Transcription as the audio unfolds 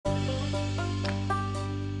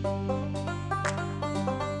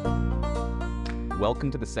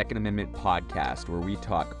welcome to the Second Amendment podcast, where we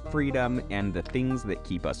talk freedom and the things that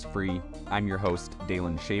keep us free. I'm your host,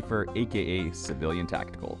 Dalen Schaefer, aka Civilian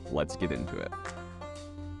Tactical. Let's get into it.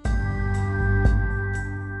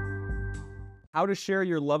 How to share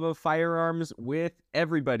your love of firearms with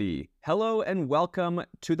everybody. Hello and welcome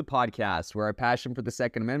to the podcast, where our passion for the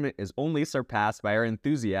Second Amendment is only surpassed by our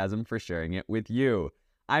enthusiasm for sharing it with you.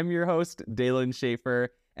 I'm your host, Dalen Schaefer,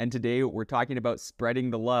 and today we're talking about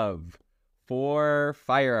spreading the love for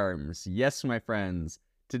firearms. Yes, my friends.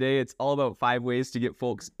 Today it's all about 5 ways to get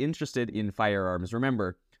folks interested in firearms.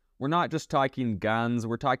 Remember, we're not just talking guns,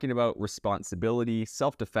 we're talking about responsibility,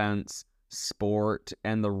 self-defense, sport,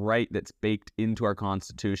 and the right that's baked into our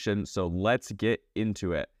Constitution. So let's get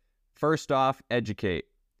into it. First off, educate.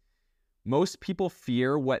 Most people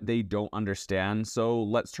fear what they don't understand, so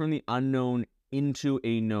let's turn the unknown into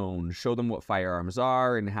a known. Show them what firearms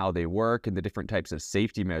are and how they work and the different types of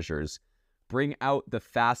safety measures. Bring out the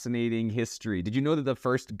fascinating history. Did you know that the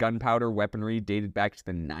first gunpowder weaponry dated back to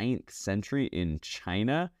the 9th century in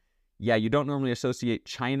China? Yeah, you don't normally associate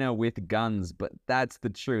China with guns, but that's the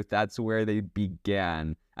truth. That's where they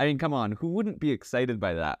began. I mean, come on, who wouldn't be excited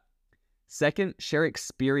by that? Second, share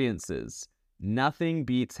experiences. Nothing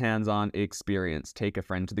beats hands-on experience. Take a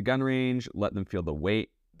friend to the gun range, let them feel the weight,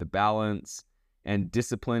 the balance, and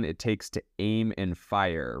discipline it takes to aim and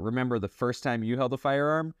fire. Remember the first time you held a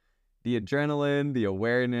firearm? The adrenaline, the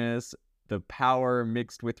awareness, the power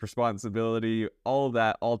mixed with responsibility, all of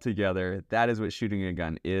that all together, that is what shooting a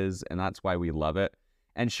gun is, and that's why we love it.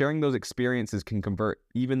 And sharing those experiences can convert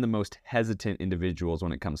even the most hesitant individuals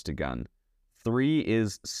when it comes to gun. 3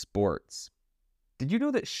 is sports. Did you know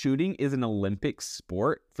that shooting is an Olympic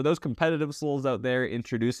sport? For those competitive souls out there,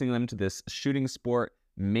 introducing them to this shooting sport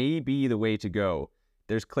may be the way to go.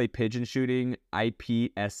 There's clay pigeon shooting,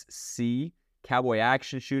 IPSC, cowboy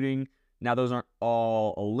action shooting. Now, those aren't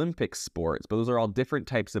all Olympic sports, but those are all different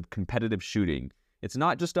types of competitive shooting. It's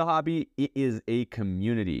not just a hobby, it is a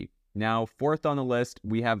community. Now, 4th on the list,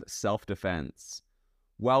 we have self-defense.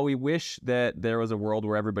 While we wish that there was a world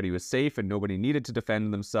where everybody was safe and nobody needed to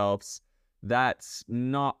defend themselves, that's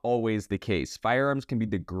not always the case. Firearms can be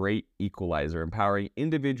the great equalizer, empowering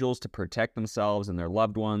individuals to protect themselves and their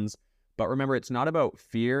loved ones. But remember, it's not about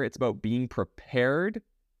fear, it's about being prepared,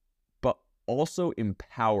 but also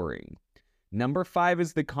empowering. Number 5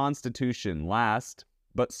 is the Constitution. Last,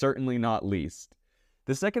 but certainly not least.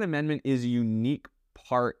 The Second Amendment is a unique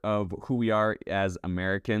part of who we are as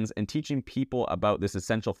Americans, and teaching people about this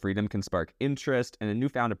essential freedom can spark interest and a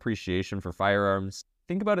newfound appreciation for firearms.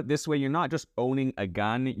 Think about it this way, you're not just owning a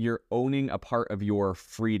gun, you're owning a part of your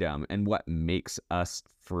freedom and what makes us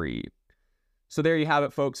free. So there you have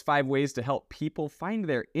it, folks. 5 ways to help people find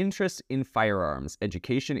their interest in firearms: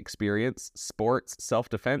 education, experience, sports,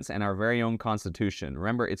 self-defense, and our very own Constitution.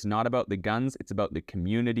 Remember, it's not about the guns, it's about the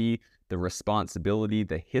community, the responsibility,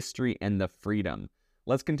 the history, and the freedom.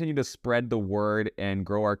 Let's continue to spread the word and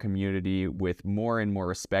grow our community with more and more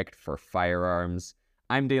respect for firearms.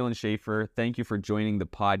 I'm Dalen Schaefer. Thank you for joining the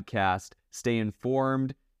podcast. Stay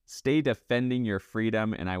informed, stay defending your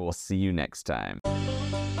freedom, and I will see you next time.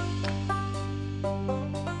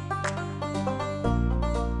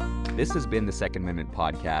 This has been the Second Amendment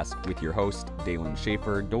Podcast with your host, Dalen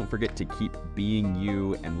Schaefer. Don't forget to keep being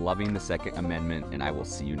you and loving the Second Amendment, and I will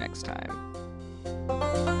see you next time.